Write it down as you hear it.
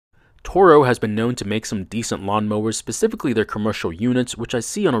Toro has been known to make some decent lawnmowers, specifically their commercial units, which I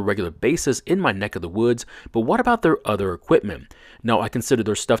see on a regular basis in my neck of the woods, but what about their other equipment? Now, I consider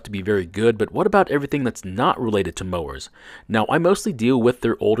their stuff to be very good, but what about everything that's not related to mowers? Now, I mostly deal with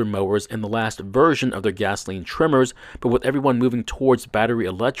their older mowers and the last version of their gasoline trimmers, but with everyone moving towards battery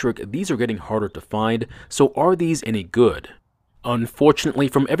electric, these are getting harder to find, so are these any good? Unfortunately,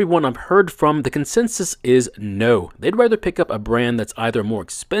 from everyone I've heard from, the consensus is no. They'd rather pick up a brand that's either more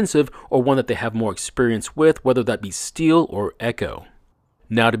expensive or one that they have more experience with, whether that be Steel or Echo.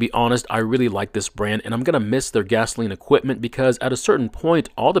 Now, to be honest, I really like this brand, and I'm going to miss their gasoline equipment because at a certain point,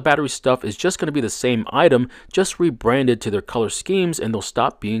 all the battery stuff is just going to be the same item, just rebranded to their color schemes, and they'll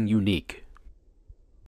stop being unique.